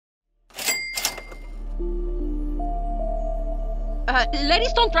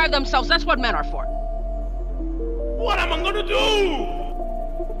Ladies don't drive themselves, that's what men are for. What am I gonna do?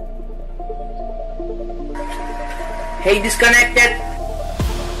 Hey, disconnected.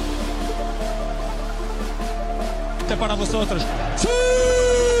 Para vosotros.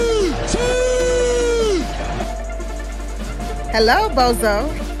 Hello, bozo.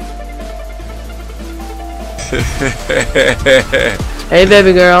 Hey,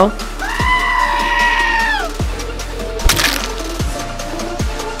 baby girl.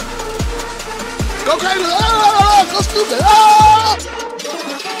 Go crazy! Oh, go stupid! Oh!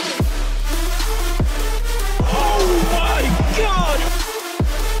 Oh my god!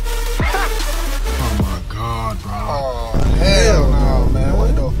 Oh my god, bro. Oh, hell no, man.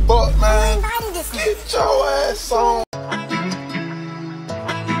 What the fuck, man? Get your ass on.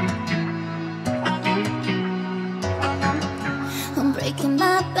 I'm breaking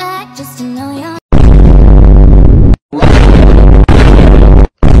my back just to know you're.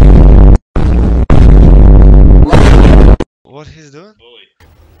 What he's doing?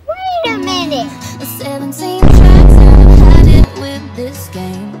 Wait a minute! 17 tracks and I've had it with this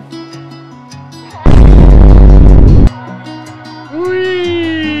game.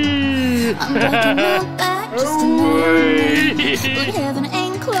 I'm breaking my back just to know you're near. But heaven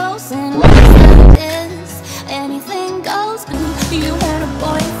ain't close and like this, anything goes. You had a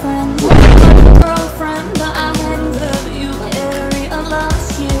boyfriend, a girlfriend, but I hadn't heard you every of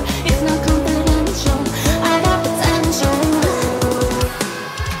last year. It's not confidential, I got potential.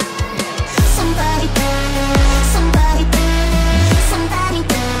 Somebody, somebody, somebody,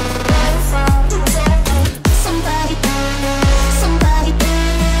 somebody, somebody,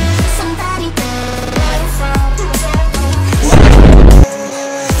 somebody,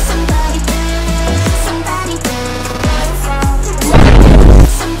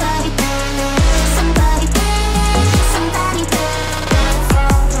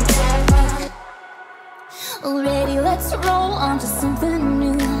 already, let's roll on to something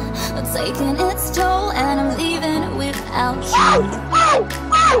new. I'm taking its toll and I'm leaving without you.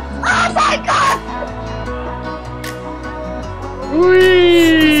 Oh my god!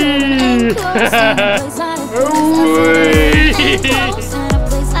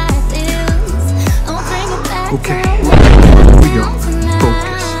 Okay, here we go.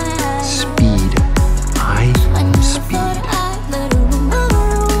 Focus. Speed. I speed.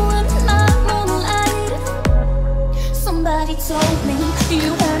 Somebody told me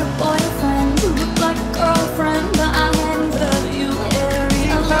you had a boyfriend who looked like a girlfriend, but I hadn't heard you every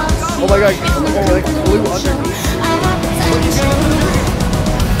last year. Oh my god, like blue underneath. I got potential.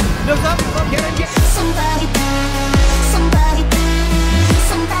 No, stop, get it. Somebody, somebody,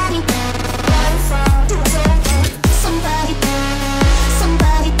 somebody, somebody, somebody,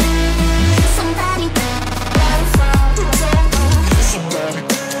 somebody, somebody,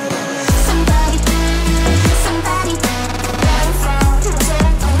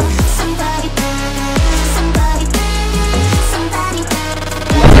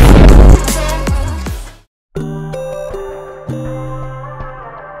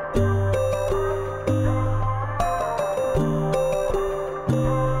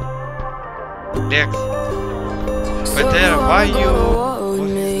 Next. But then why you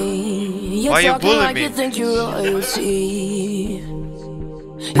bullying me?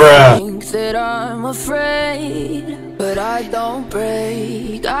 Bruh. Think that I'm afraid, but I don't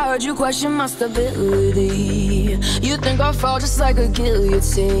break. I heard you question my stability. You think I'll fall just like a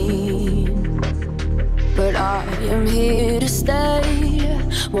guillotine, but I am here to stay.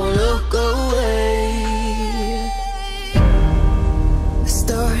 Won't look away. The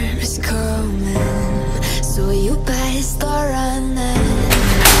storm is coming, so you better start running.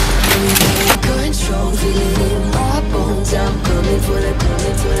 Control, feel it in my bones. I'm coming for the,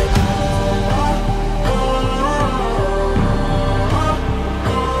 coming for the.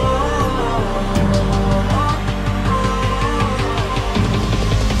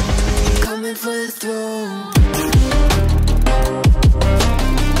 Coming for the throne.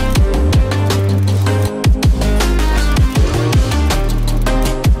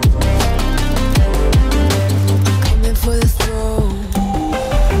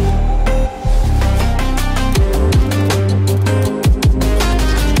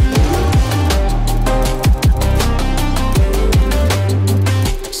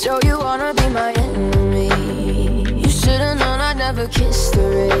 Kiss the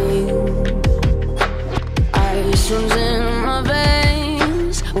rain. Ice runs in my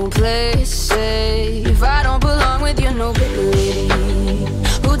veins. Won't play it safe. I don't belong with your nobility.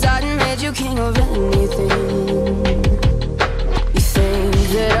 Who died and made you king of anything? You think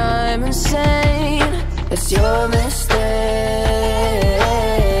that I'm insane? That's your mistake.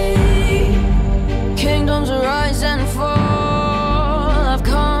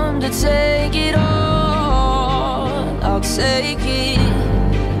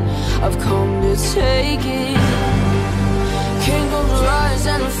 I've come to take it.